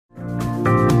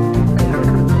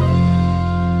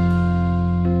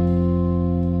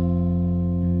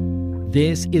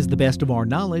This is the best of our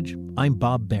knowledge. I'm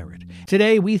Bob Barrett.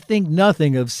 Today, we think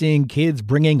nothing of seeing kids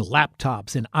bringing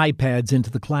laptops and iPads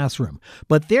into the classroom.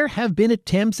 But there have been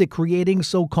attempts at creating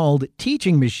so-called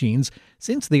teaching machines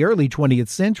since the early 20th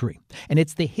century. And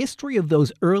it's the history of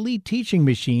those early teaching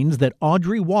machines that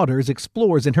Audrey Watters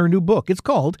explores in her new book. It's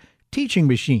called Teaching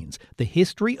Machines: The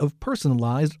History of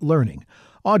Personalized Learning.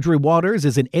 Audrey Watters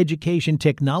is an education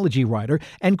technology writer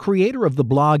and creator of the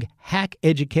blog Hack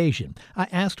Education. I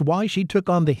asked why she took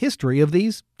on the history of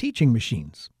these teaching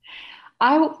machines.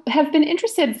 I have been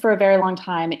interested for a very long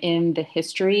time in the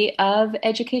history of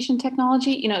education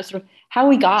technology, sort of how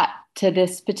we got to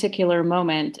this particular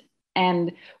moment,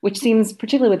 and which seems,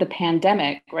 particularly with the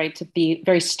pandemic, right, to be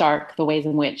very stark, the ways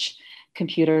in which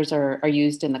computers are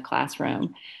used in the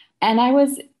classroom. And I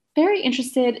was very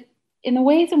interested in the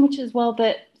ways in which, as well,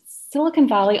 that Silicon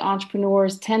Valley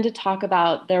entrepreneurs tend to talk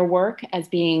about their work as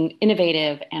being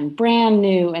innovative and brand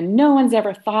new, and no one's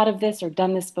ever thought of this or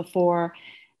done this before.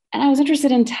 And I was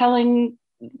interested in telling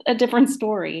a different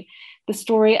story, the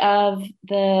story of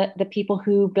the people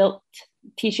who built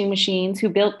teaching machines, who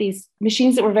built these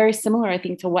machines that were very similar, I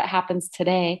think, to what happens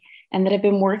today, and that have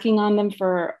been working on them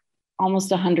for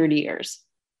almost 100 years.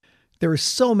 There are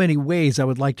so many ways I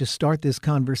would like to start this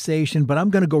conversation, but I'm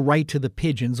going to go right to the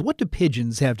pigeons. What do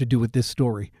pigeons have to do with this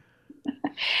story?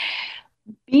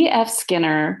 B.F.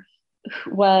 Skinner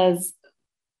was,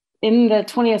 in the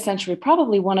 20th century,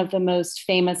 probably one of the most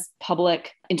famous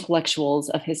public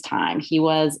intellectuals of his time. He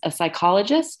was a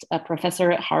psychologist, a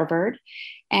professor at Harvard,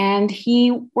 and he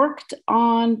worked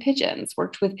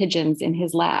with pigeons in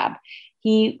his lab.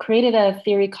 He created a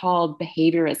theory called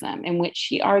behaviorism, in which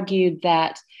he argued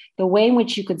that the way in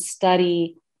which you could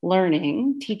study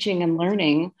learning, teaching and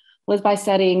learning, was by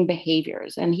studying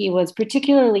behaviors. And he was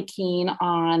particularly keen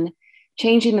on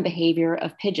changing the behavior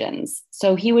of pigeons.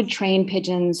 So he would train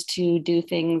pigeons to do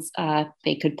things.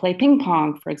 They could play ping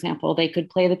pong, for example. They could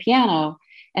play the piano.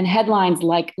 And headlines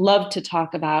like loved to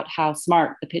talk about how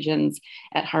smart the pigeons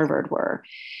at Harvard were.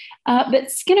 But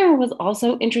Skinner was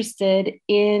also interested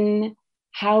in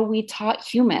how we taught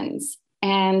humans,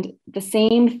 and the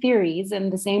same theories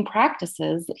and the same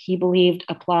practices that he believed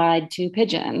applied to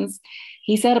pigeons,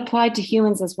 he said applied to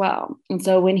humans as well. And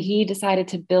so when he decided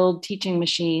to build teaching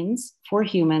machines for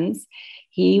humans,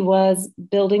 he was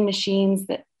building machines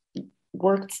that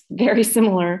worked very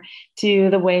similar to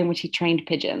the way in which he trained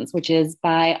pigeons, which is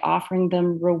by offering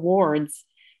them rewards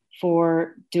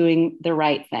for doing the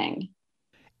right thing.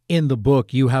 In the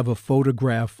book, you have a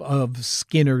photograph of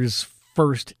Skinner's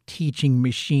first teaching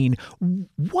machine.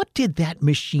 What did that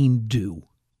machine do?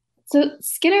 So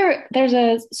Skinner, there's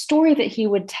a story that he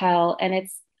would tell, and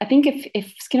I think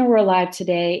if Skinner were alive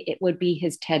today, it would be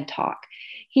his TED Talk.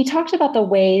 He talked about the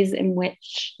ways in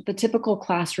which the typical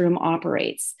classroom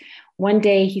operates. One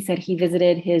day, he said he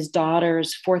visited his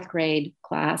daughter's fourth grade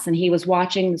class, and he was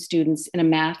watching the students in a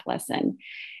math lesson.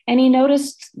 And he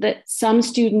noticed that some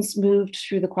students moved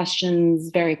through the questions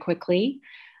very quickly,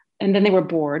 and then they were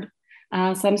bored.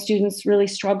 Some students really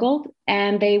struggled,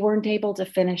 and they weren't able to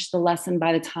finish the lesson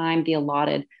by the time the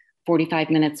allotted 45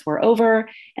 minutes were over.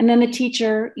 And then the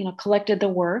teacher, collected the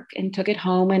work and took it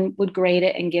home and would grade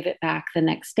it and give it back the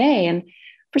next day. And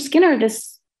for Skinner,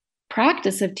 this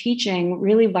practice of teaching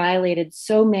really violated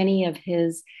so many of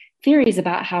his theories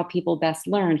about how people best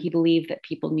learn. He believed that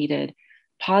people needed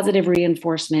positive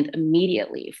reinforcement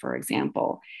immediately, for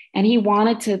example. And he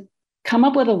wanted to come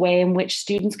up with a way in which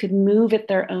students could move at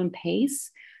their own pace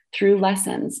through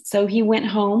lessons. So he went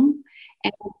home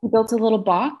and he built a little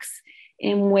box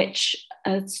in which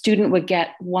a student would get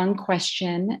one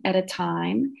question at a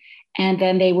time, and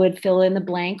then they would fill in the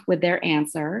blank with their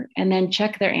answer and then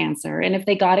check their answer. And if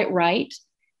they got it right,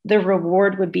 the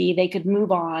reward would be they could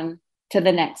move on to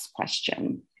the next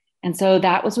question. And so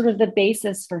that was sort of the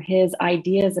basis for his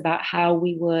ideas about how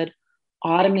we would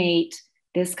automate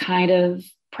this kind of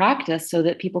practice so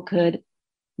that people could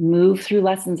move through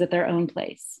lessons at their own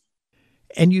pace.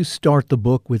 And you start the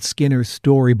book with Skinner's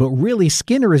story, but really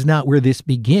Skinner is not where this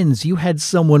begins. You had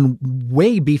someone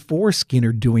way before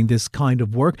Skinner doing this kind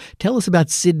of work. Tell us about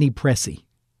Sidney Pressey.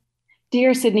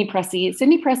 Dear Sidney Pressey.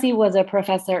 Sidney Pressey was a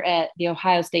professor at The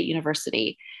Ohio State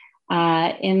University.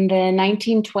 In the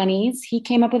 1920s, he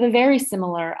came up with a very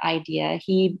similar idea.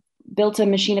 He built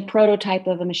a prototype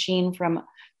of a machine from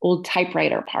old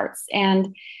typewriter parts.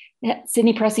 And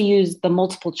Sidney Pressey used the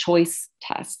multiple choice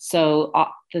test. So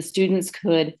the students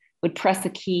would press a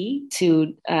key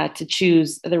to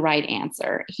choose the right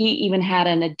answer. He even had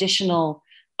an additional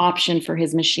option for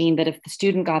his machine that if the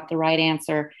student got the right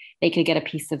answer, they could get a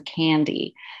piece of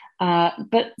candy.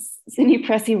 But Sidney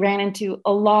Pressey ran into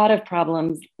a lot of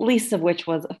problems, least of which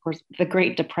was, of course, the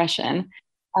Great Depression,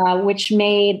 which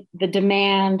made the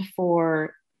demand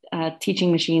for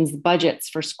teaching machines, budgets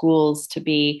for schools to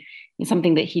be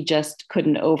something that he just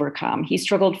couldn't overcome. He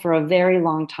struggled for a very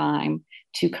long time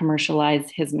to commercialize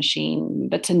his machine,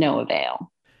 but to no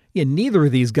avail. Yeah, neither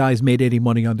of these guys made any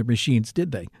money on their machines,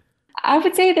 did they? I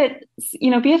would say that,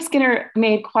 B.F. Skinner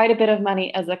made quite a bit of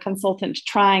money as a consultant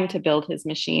trying to build his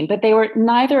machine, but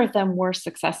neither of them were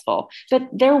successful. But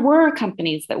there were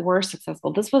companies that were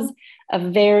successful. This was a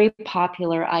very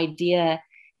popular idea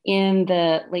in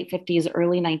the late 50s,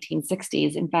 early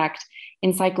 1960s. In fact,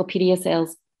 encyclopedia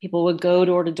sales people would go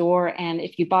door to door, and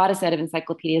if you bought a set of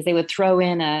encyclopedias, they would throw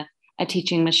in a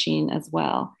teaching machine as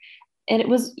well. And it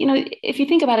was, if you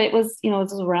think about it, it was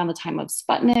around the time of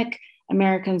Sputnik.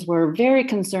 Americans were very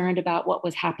concerned about what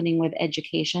was happening with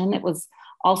education. It was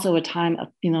also a time of,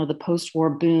 the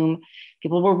post-war boom.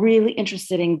 People were really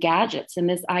interested in gadgets and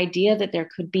this idea that there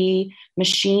could be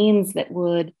machines that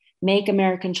would make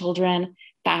American children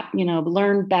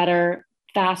learn better,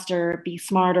 faster, be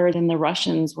smarter than the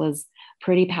Russians was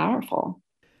pretty powerful.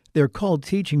 They're called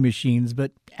teaching machines,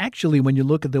 but actually, when you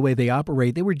look at the way they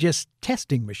operate, they were just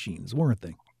testing machines, weren't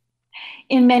they?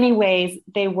 In many ways,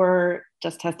 they were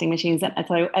just testing machines. And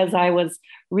as I was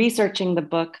researching the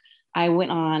book, I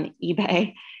went on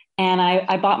eBay and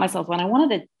I bought myself one. I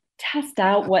wanted to test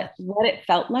out what it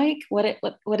felt like, what it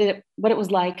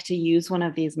was like to use one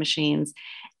of these machines.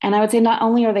 And I would say not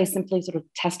only are they simply sort of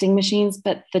testing machines,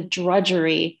 but the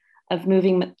drudgery of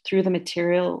moving through the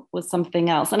material was something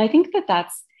else. And I think that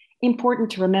that's important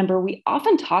to remember. We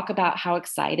often talk about how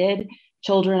excited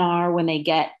children are when they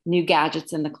get new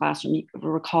gadgets in the classroom. You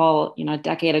recall, a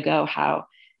decade ago, how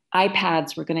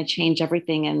iPads were going to change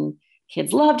everything and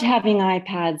kids loved having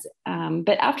iPads.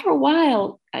 But after a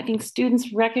while, I think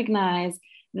students recognize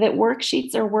that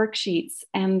worksheets are worksheets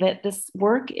and that this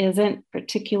work isn't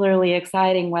particularly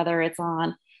exciting, whether it's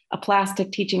on a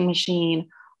plastic teaching machine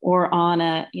or on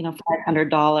a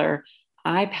 $500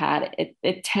 iPad.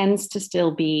 It tends to still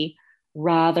be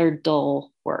rather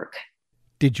dull work.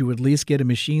 Did you at least get a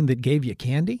machine that gave you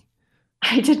candy?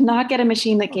 I did not get a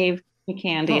machine that gave me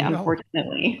candy, no.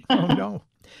 Unfortunately. Oh, no.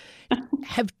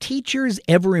 Have teachers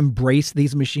ever embraced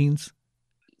these machines?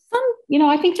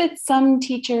 I think that some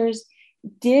teachers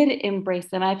did embrace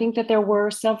them. I think that there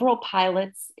were several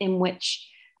pilots in which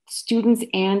students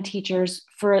and teachers,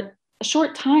 for a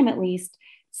short time at least,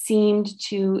 seemed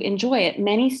to enjoy it.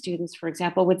 Many students, for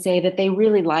example, would say that they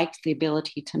really liked the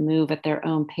ability to move at their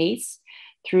own pace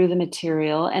through the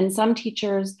material. And some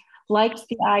teachers liked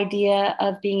the idea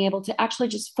of being able to actually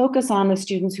just focus on the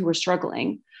students who were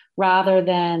struggling rather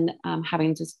than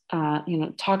having to,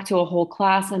 talk to a whole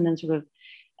class and then sort of,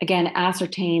 again,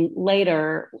 ascertain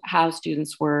later how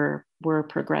students were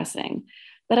progressing.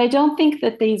 But I don't think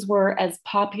that these were as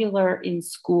popular in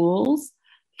schools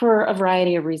for a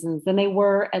variety of reasons than they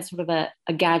were as sort of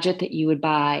a gadget that you would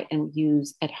buy and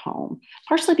use at home.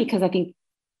 Partially because I think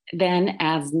then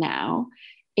as now,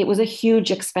 it was a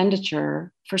huge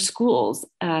expenditure for schools.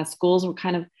 Schools were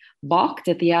kind of balked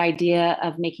at the idea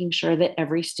of making sure that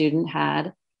every student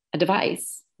had a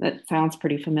device. That sounds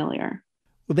pretty familiar.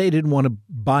 Well, they didn't want to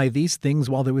buy these things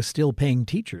while they were still paying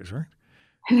teachers, right?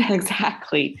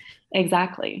 Exactly.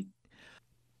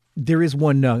 There is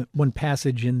one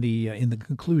passage in the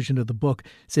conclusion of the book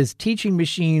says teaching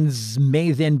machines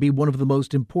may then be one of the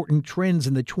most important trends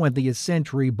in the 20th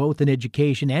century, both in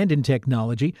education and in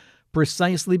technology,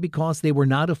 precisely because they were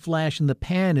not a flash in the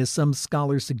pan, as some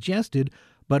scholars suggested,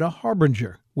 but a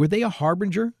harbinger. Were they a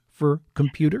harbinger for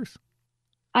computers?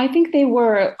 I think they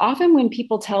were. Often when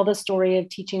people tell the story of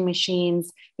teaching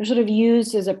machines, they're sort of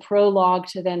used as a prologue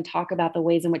to then talk about the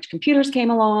ways in which computers came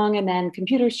along and then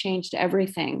computers changed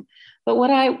everything. But what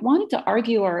I wanted to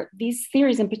argue are these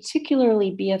theories, and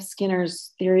particularly B.F.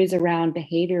 Skinner's theories around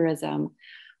behaviorism,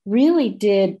 really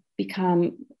did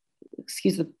become,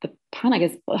 excuse the pun, I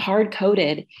guess,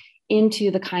 hard-coded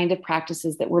into the kind of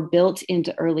practices that were built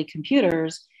into early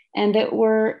computers and that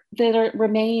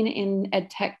remain in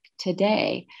edtech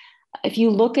today. If you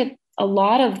look at a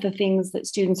lot of the things that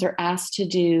students are asked to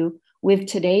do with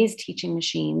today's teaching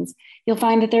machines, you'll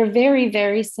find that they're very,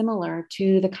 very similar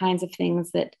to the kinds of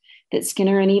things that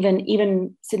Skinner and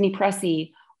even Sidney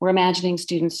Pressey were imagining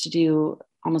students to do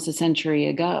almost a century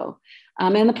ago.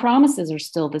 And the promises are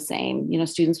still the same.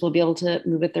 Students will be able to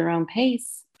move at their own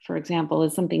pace, for example,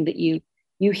 is something that you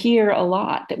hear a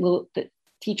lot, that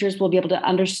teachers will be able to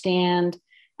understand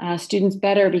students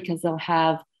better because they'll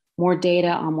have more data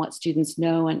on what students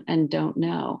know and don't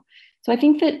know. So I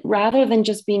think that rather than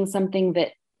just being something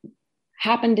that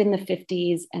happened in the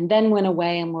 50s and then went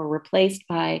away and were replaced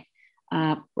by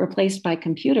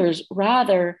computers.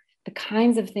 Rather, the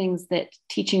kinds of things that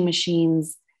teaching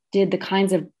machines did, the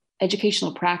kinds of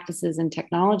educational practices and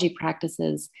technology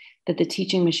practices that the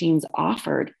teaching machines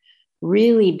offered,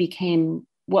 really became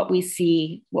what we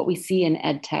see in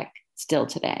ed tech still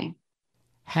today.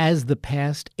 Has the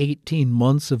past 18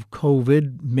 months of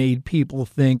COVID made people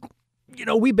think,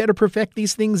 we better perfect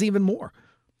these things even more?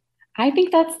 I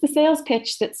think that's the sales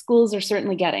pitch that schools are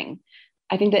certainly getting.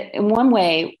 I think that in one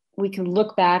way, we can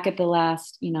look back at the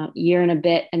last, year and a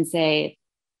bit and say,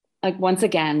 like, once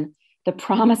again, the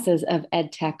promises of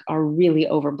ed tech are really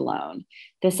overblown.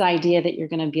 This idea that you're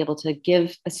going to be able to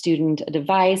give a student a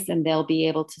device and they'll be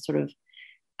able to sort of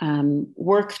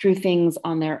work through things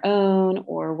on their own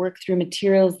or work through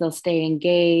materials, they'll stay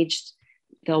engaged,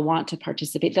 they'll want to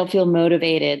participate, they'll feel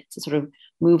motivated to sort of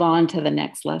move on to the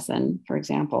next lesson, for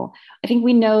example. I think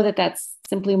we know that that's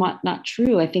simply not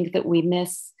true. I think that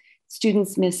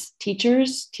students miss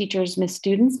teachers, teachers miss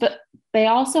students, but they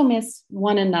also miss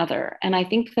one another. And I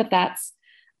think that that's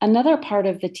another part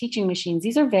of the teaching machines.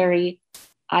 These are very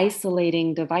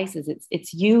isolating devices.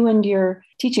 It's you and your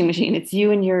teaching machine. It's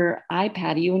you and your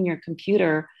iPad, you and your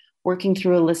computer working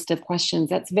through a list of questions.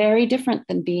 That's very different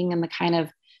than being in the kind of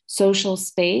social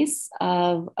space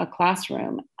of a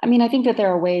classroom. I mean, I think that there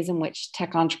are ways in which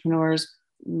tech entrepreneurs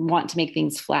want to make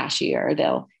things flashier.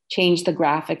 They'll change the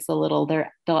graphics a little,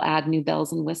 they'll add new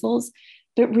bells and whistles.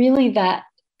 But really that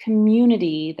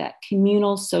community, that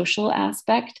communal social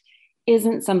aspect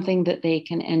isn't something that they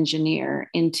can engineer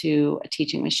into a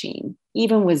teaching machine,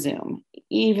 even with Zoom,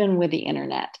 even with the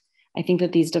internet. I think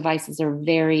that these devices are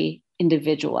very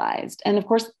individualized. And of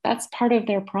course, that's part of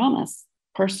their promise.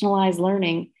 Personalized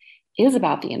learning is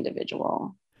about the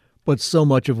individual. But so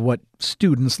much of what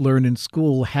students learn in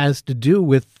school has to do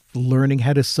with learning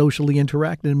how to socially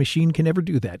interact, and a machine can never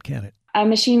do that, can it? A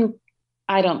machine,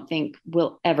 I don't think,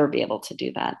 will ever be able to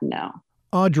do that, no.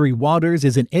 Audrey Watters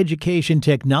is an education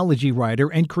technology writer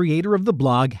and creator of the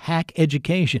blog Hack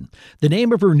Education. The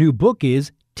name of her new book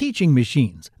is Teaching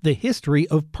Machines, The History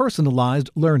of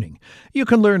Personalized Learning. You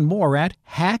can learn more at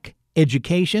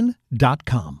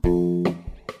hackeducation.com.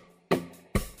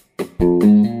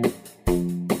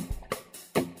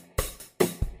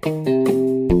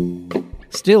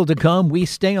 Still to come, we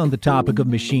stay on the topic of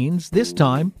machines, this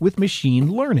time with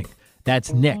machine learning.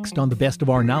 That's next on The Best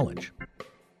of Our Knowledge.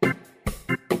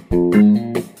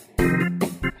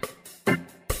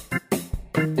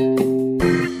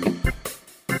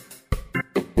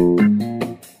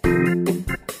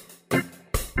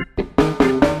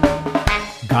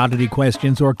 Got any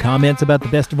questions or comments about The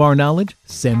Best of Our Knowledge?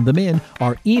 Send them in.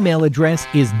 Our email address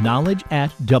is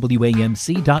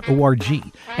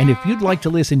knowledge@wamc.org. And if you'd like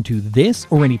to listen to this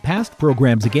or any past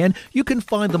programs again, you can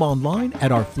find them online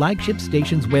at our flagship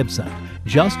station's website.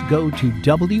 Just go to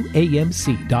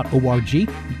wamc.org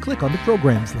and click on the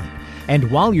programs link. And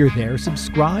while you're there,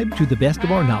 subscribe to the Best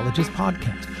of Our Knowledge's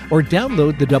podcast or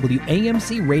download the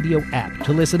WAMC radio app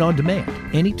to listen on demand,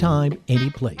 anytime, any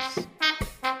place.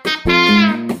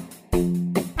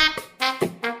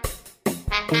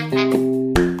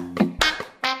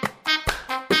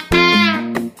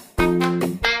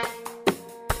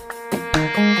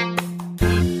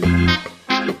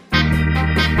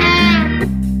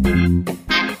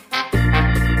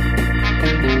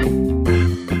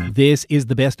 This is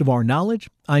The Best of Our Knowledge.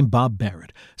 I'm Bob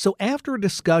Barrett. So after a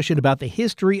discussion about the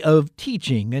history of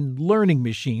teaching and learning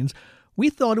machines,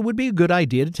 we thought it would be a good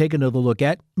idea to take another look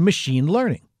at machine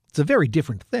learning. It's a very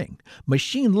different thing.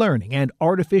 Machine learning and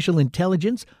artificial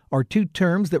intelligence are two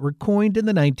terms that were coined in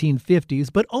the 1950s,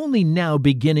 but only now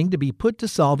beginning to be put to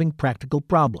solving practical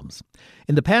problems.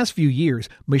 In the past few years,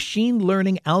 machine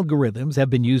learning algorithms have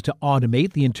been used to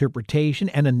automate the interpretation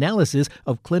and analysis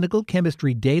of clinical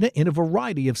chemistry data in a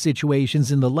variety of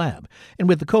situations in the lab. And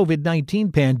with the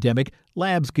COVID-19 pandemic,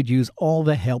 labs could use all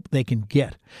the help they can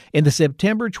get. In the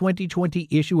September 2020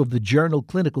 issue of the journal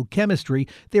Clinical Chemistry,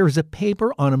 there is a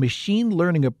paper on a machine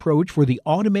learning approach for the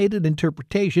automated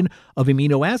interpretation of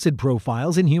amino acid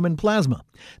profiles in human plasma.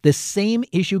 The same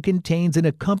issue contains an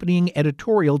accompanying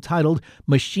editorial titled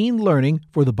Machine Learning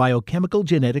for the Biochemical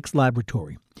Genetics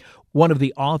Laboratory. One of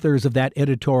the authors of that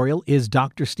editorial is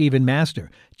Dr. Stephen Master,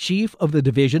 Chief of the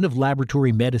Division of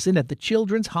Laboratory Medicine at the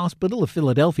Children's Hospital of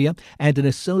Philadelphia and an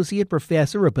Associate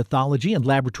Professor of Pathology and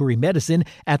Laboratory Medicine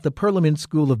at the Perelman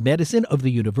School of Medicine of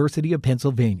the University of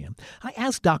Pennsylvania. I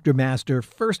asked Dr. Master,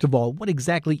 first of all, what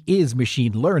exactly is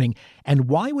machine learning and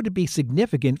why would it be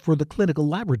significant for the clinical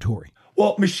laboratory?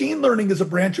 Well, machine learning is a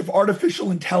branch of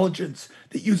artificial intelligence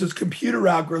that uses computer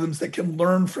algorithms that can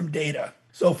learn from data.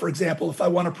 So, for example, if I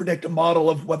want to predict a model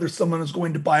of whether someone is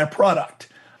going to buy a product,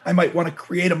 I might want to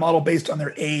create a model based on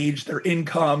their age, their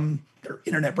income, their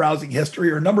internet browsing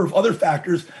history, or a number of other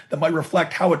factors that might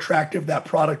reflect how attractive that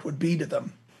product would be to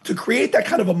them. To create that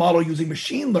kind of a model using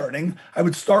machine learning, I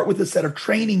would start with a set of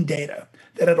training data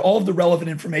that had all of the relevant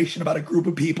information about a group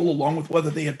of people, along with whether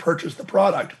they had purchased the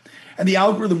product. And the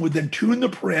algorithm would then tune the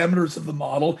parameters of the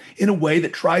model in a way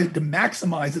that tries to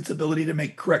maximize its ability to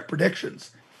make correct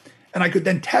predictions. And I could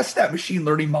then test that machine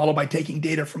learning model by taking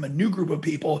data from a new group of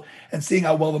people and seeing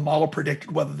how well the model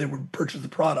predicted whether they would purchase the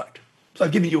product. So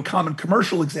I've given you a common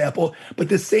commercial example, but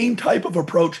this same type of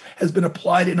approach has been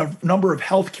applied in a number of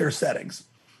healthcare settings.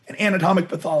 And anatomic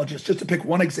pathologists, just to pick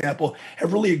one example,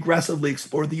 have really aggressively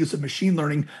explored the use of machine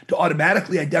learning to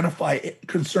automatically identify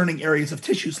concerning areas of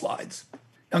tissue slides.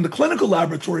 Now, in the clinical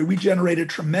laboratory, we generate a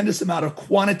tremendous amount of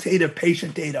quantitative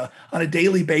patient data on a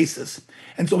daily basis.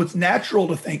 And so it's natural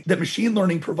to think that machine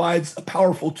learning provides a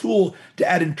powerful tool to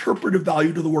add interpretive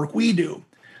value to the work we do.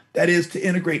 That is, to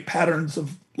integrate patterns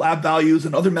of lab values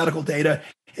and other medical data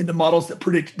into models that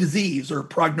predict disease or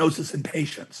prognosis in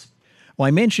patients. Well,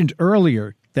 I mentioned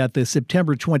earlier that the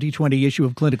September 2020 issue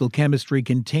of Clinical Chemistry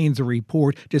contains a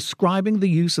report describing the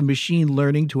use of machine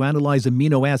learning to analyze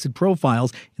amino acid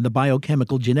profiles in the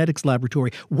Biochemical Genetics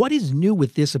Laboratory. What is new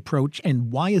with this approach,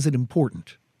 and why is it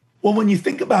important? Well, when you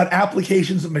think about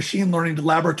applications of machine learning to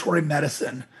laboratory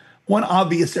medicine, one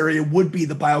obvious area would be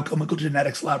the biochemical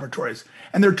genetics laboratories.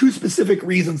 And there are two specific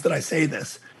reasons that I say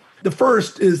this. The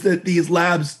first is that these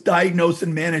labs diagnose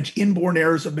and manage inborn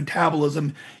errors of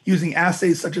metabolism using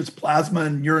assays such as plasma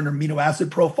and urine amino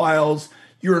acid profiles,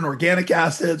 urine organic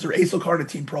acids, or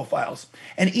acylcarnitine profiles.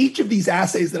 And each of these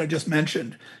assays that I just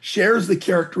mentioned shares the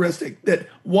characteristic that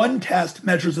one test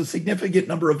measures a significant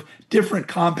number of different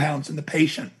compounds in the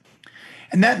patient.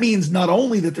 And that means not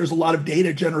only that there's a lot of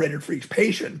data generated for each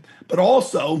patient, but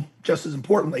also, just as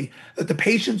importantly, that the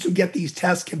patients who get these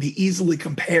tests can be easily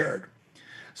compared.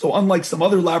 So unlike some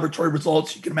other laboratory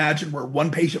results, you can imagine where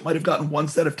one patient might have gotten one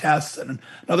set of tests and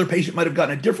another patient might have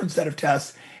gotten a different set of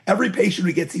tests, every patient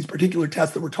who gets these particular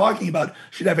tests that we're talking about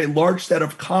should have a large set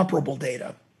of comparable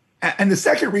data. And the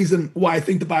second reason why I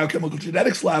think the biochemical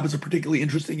genetics lab is a particularly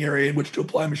interesting area in which to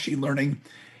apply machine learning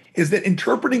is that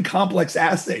interpreting complex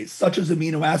assays, such as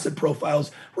amino acid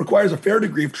profiles, requires a fair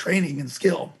degree of training and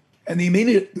skill. And the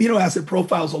amino acid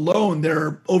profiles alone, there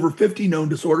are over 50 known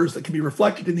disorders that can be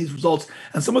reflected in these results,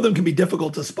 and some of them can be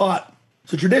difficult to spot.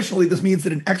 So traditionally, this means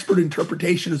that an expert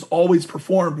interpretation is always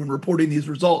performed when reporting these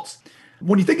results.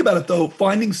 When you think about it, though,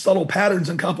 finding subtle patterns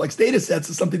in complex data sets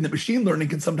is something that machine learning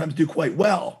can sometimes do quite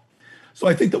well. So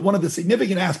I think that one of the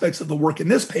significant aspects of the work in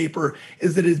this paper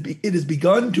is that it has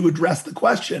begun to address the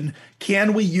question,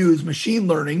 can we use machine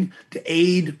learning to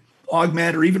aid,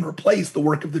 augment, or even replace the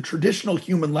work of the traditional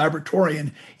human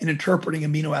laboratorian in interpreting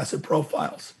amino acid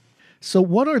profiles? So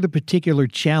what are the particular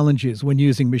challenges when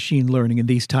using machine learning in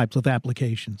these types of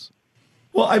applications?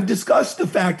 Well, I've discussed the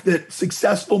fact that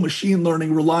successful machine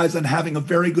learning relies on having a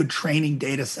very good training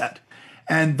data set.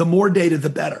 And the more data, the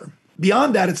better.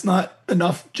 Beyond that, it's not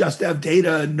enough just to have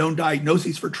data and known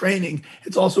diagnoses for training.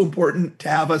 It's also important to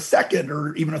have a second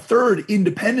or even a third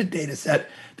independent data set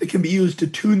that can be used to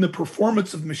tune the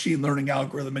performance of machine learning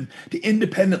algorithm and to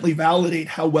independently validate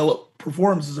how well it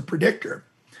performs as a predictor.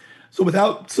 So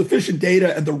without sufficient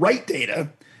data and the right data,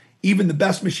 even the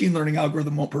best machine learning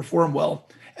algorithm won't perform well.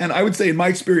 And I would say, in my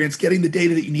experience, getting the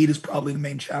data that you need is probably the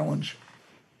main challenge.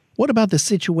 What about the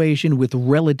situation with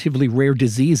relatively rare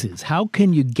diseases? How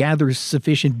can you gather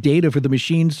sufficient data for the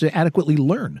machines to adequately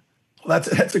learn? Well,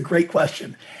 that's a great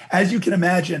question. As you can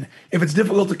imagine, if it's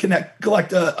difficult to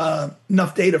collect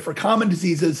enough data for common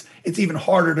diseases, it's even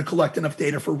harder to collect enough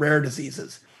data for rare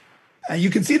diseases. And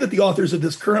you can see that the authors of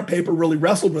this current paper really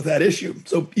wrestled with that issue.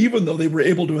 So even though they were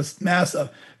able to amass a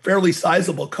fairly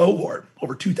sizable cohort,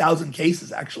 over 2,000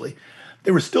 cases actually, they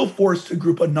were still forced to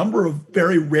group a number of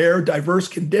very rare, diverse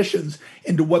conditions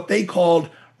into what they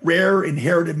called rare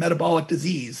inherited metabolic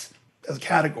disease as a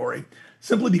category,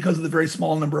 simply because of the very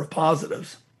small number of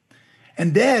positives.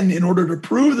 And then, in order to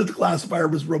prove that the classifier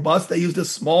was robust, they used a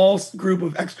small group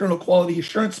of external quality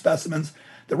assurance specimens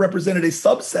that represented a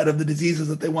subset of the diseases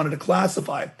that they wanted to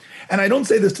classify. And I don't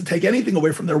say this to take anything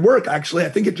away from their work, actually. I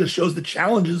think it just shows the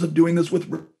challenges of doing this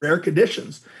with rare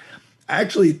conditions. I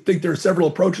actually think there are several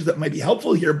approaches that might be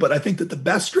helpful here, but I think that the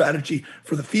best strategy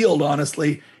for the field,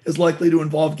 honestly, is likely to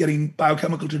involve getting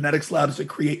biochemical genetics labs to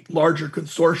create larger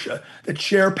consortia that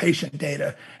share patient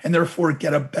data and therefore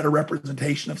get a better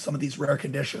representation of some of these rare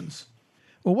conditions.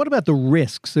 Well, what about the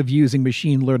risks of using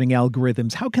machine learning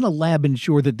algorithms? How can a lab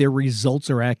ensure that their results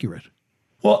are accurate?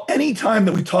 Well, anytime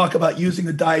that we talk about using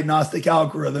a diagnostic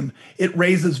algorithm, it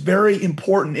raises very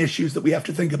important issues that we have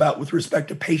to think about with respect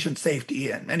to patient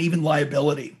safety and even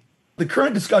liability. The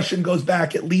current discussion goes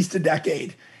back at least a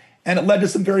decade, and it led to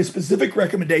some very specific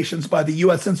recommendations by the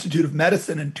U.S. Institute of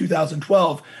Medicine in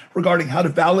 2012 regarding how to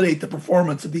validate the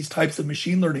performance of these types of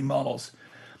machine learning models.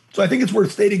 So I think it's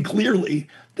worth stating clearly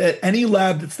that any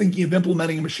lab that's thinking of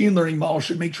implementing a machine learning model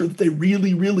should make sure that they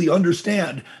really, really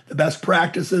understand the best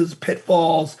practices,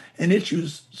 pitfalls, and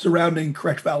issues surrounding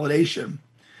correct validation.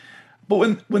 But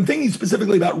when thinking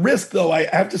specifically about risk, though, I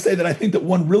have to say that I think that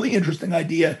one really interesting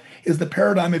idea is the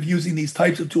paradigm of using these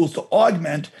types of tools to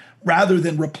augment rather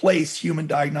than replace human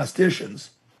diagnosticians.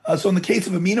 So in the case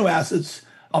of amino acids,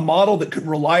 a model that could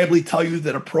reliably tell you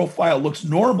that a profile looks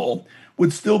normal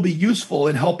would still be useful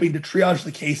in helping to triage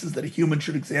the cases that a human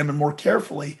should examine more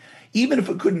carefully, even if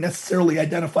it couldn't necessarily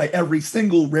identify every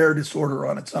single rare disorder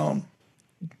on its own.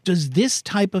 Does this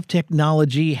type of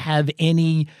technology have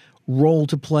any role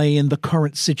to play in the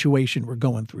current situation we're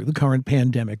going through, the current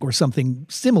pandemic, or something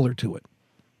similar to it?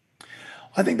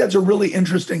 I think that's a really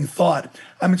interesting thought.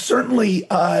 I mean, certainly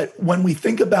when we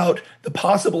think about the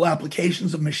possible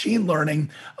applications of machine learning,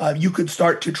 you could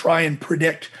start to try and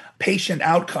predict patient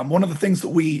outcome. One of the things that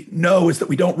we know is that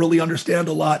we don't really understand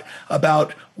a lot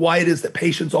about why it is that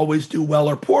patients always do well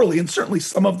or poorly. And certainly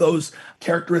some of those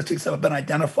characteristics have been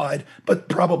identified, but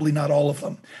probably not all of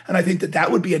them. And I think that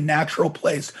that would be a natural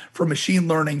place for machine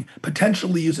learning,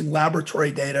 potentially using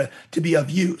laboratory data to be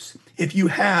of use. If you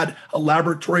had a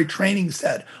laboratory training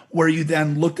set where you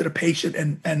then looked at a patient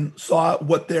and saw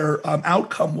what their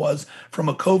outcome was from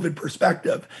a COVID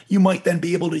perspective, you might then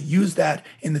be able to use that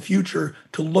in the future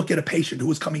to look at a patient who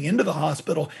was coming into the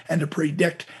hospital and to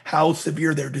predict how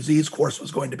severe their disease course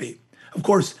was going to be. Of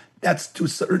course, that's to a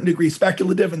certain degree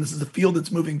speculative, and this is a field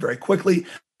that's moving very quickly.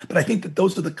 But I think that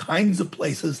those are the kinds of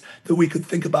places that we could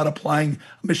think about applying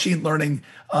machine learning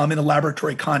in a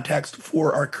laboratory context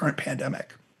for our current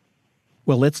pandemic.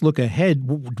 Well, let's look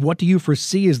ahead. What do you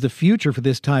foresee as the future for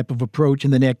this type of approach in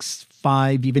the next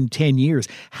 5, even 10 years?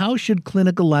 How should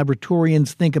clinical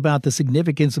laboratorians think about the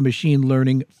significance of machine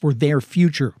learning for their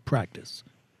future practice?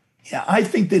 Yeah, I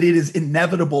think that it is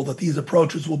inevitable that these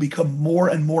approaches will become more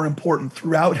and more important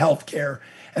throughout healthcare,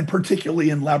 and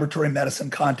particularly in laboratory medicine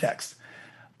contexts.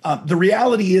 The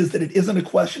reality is that it isn't a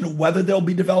question of whether they'll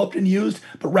be developed and used,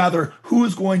 but rather who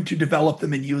is going to develop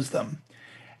them and use them.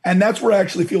 And that's where I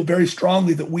actually feel very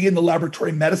strongly that we in the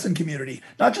laboratory medicine community,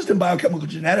 not just in biochemical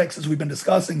genetics, as we've been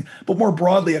discussing, but more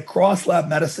broadly across lab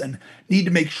medicine, need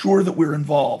to make sure that we're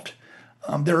involved.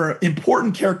 There are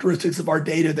important characteristics of our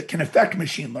data that can affect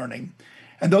machine learning,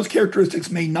 and those characteristics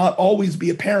may not always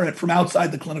be apparent from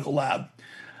outside the clinical lab.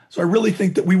 So I really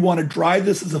think that we want to drive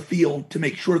this as a field to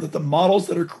make sure that the models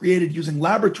that are created using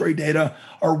laboratory data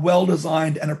are well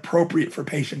designed and appropriate for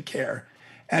patient care.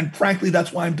 And frankly,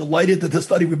 that's why I'm delighted that the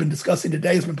study we've been discussing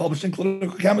today has been published in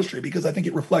Clinical Chemistry, because I think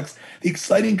it reflects the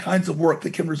exciting kinds of work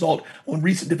that can result when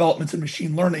recent developments in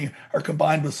machine learning are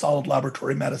combined with solid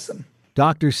laboratory medicine.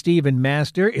 Dr. Stephen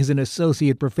Master is an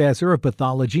associate professor of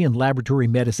pathology and laboratory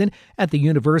medicine at the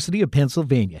University of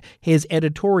Pennsylvania. His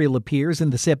editorial appears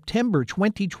in the September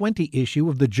 2020 issue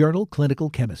of the journal Clinical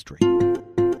Chemistry.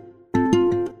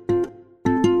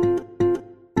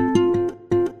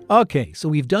 Okay, so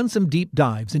we've done some deep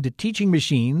dives into teaching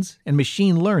machines and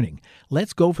machine learning.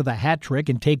 Let's go for the hat trick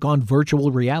and take on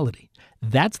virtual reality.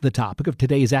 That's the topic of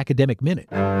today's Academic Minute.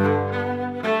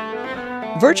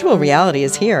 Virtual reality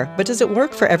is here, but does it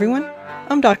work for everyone?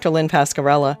 I'm Dr. Lynn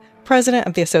Pascarella, president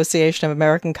of the Association of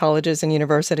American Colleges and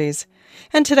Universities.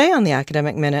 And today on the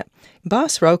Academic Minute,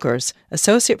 Bas Rokers,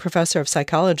 associate professor of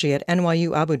psychology at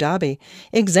NYU Abu Dhabi,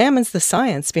 examines the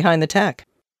science behind the tech.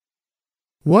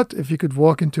 What if you could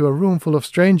walk into a room full of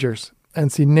strangers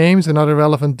and see names and other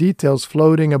relevant details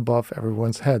floating above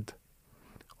everyone's head?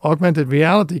 Augmented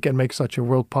reality can make such a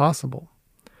world possible.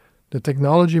 The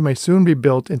technology may soon be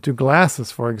built into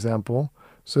glasses, for example,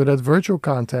 so that virtual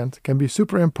content can be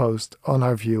superimposed on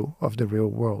our view of the real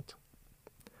world.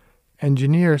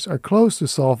 Engineers are close to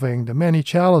solving the many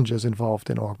challenges involved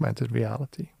in augmented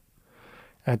reality.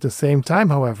 At the same time,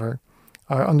 however,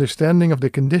 our understanding of the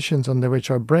conditions under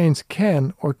which our brains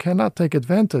can or cannot take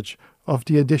advantage of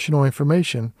the additional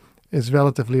information is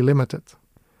relatively limited.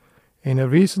 In a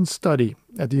recent study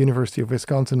at the University of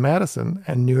Wisconsin-Madison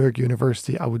and New York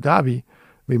University Abu Dhabi,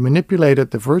 we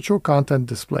manipulated the virtual content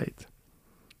displayed.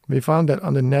 We found that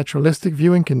under naturalistic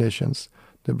viewing conditions,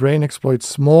 the brain exploits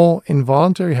small,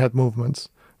 involuntary head movements,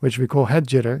 which we call head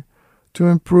jitter, to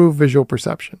improve visual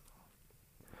perception.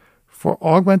 For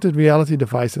augmented reality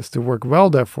devices to work well,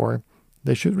 therefore,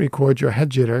 they should record your head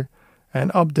jitter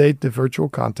and update the virtual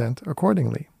content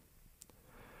accordingly.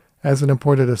 As an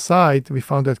important aside, we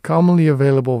found that commonly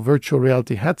available virtual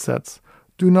reality headsets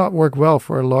do not work well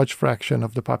for a large fraction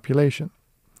of the population.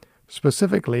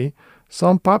 Specifically,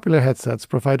 some popular headsets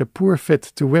provide a poor fit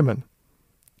to women.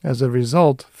 As a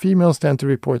result, females tend to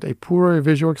report a poorer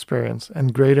visual experience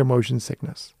and greater motion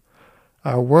sickness.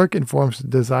 Our work informs the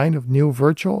design of new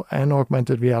virtual and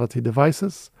augmented reality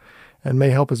devices and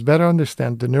may help us better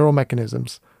understand the neural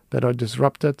mechanisms that are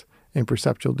disrupted in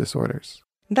perceptual disorders.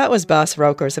 That was Bas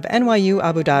Rokers of NYU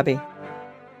Abu Dhabi.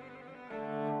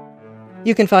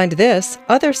 You can find this,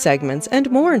 other segments,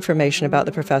 and more information about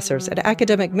the professors at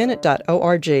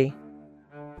academicminute.org.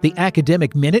 The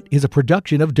Academic Minute is a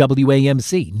production of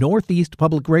WAMC, Northeast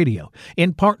Public Radio,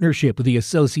 in partnership with the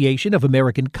Association of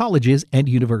American Colleges and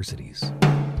Universities.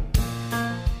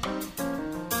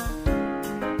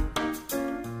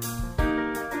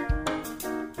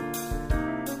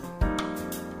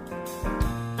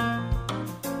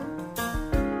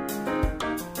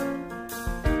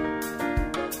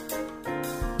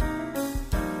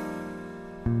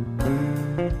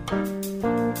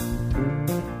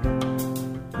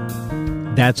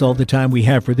 That's all the time we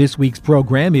have for this week's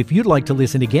program. If you'd like to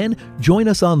listen again, join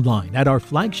us online at our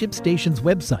flagship station's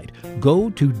website. Go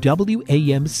to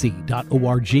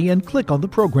WAMC.org and click on the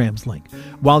programs link.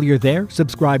 While you're there,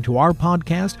 subscribe to our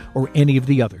podcast or any of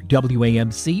the other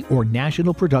WAMC or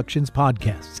National Productions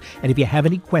podcasts. And if you have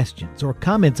any questions or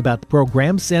comments about the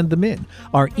program, send them in.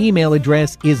 Our email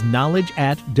address is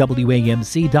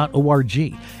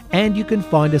knowledge@WAMC.org. And you can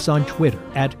find us on Twitter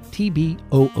at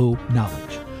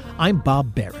TBOOKnowledge. I'm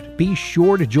Bob Barrett. Be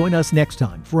sure to join us next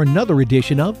time for another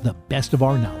edition of The Best of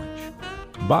Our Knowledge.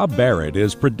 Bob Barrett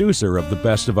is producer of The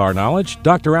Best of Our Knowledge.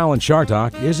 Dr. Alan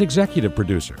Chartock is executive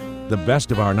producer. The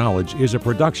Best of Our Knowledge is a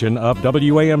production of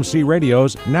WAMC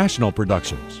Radio's National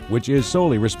Productions, which is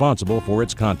solely responsible for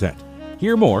its content.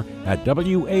 Hear more at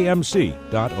WAMC.org.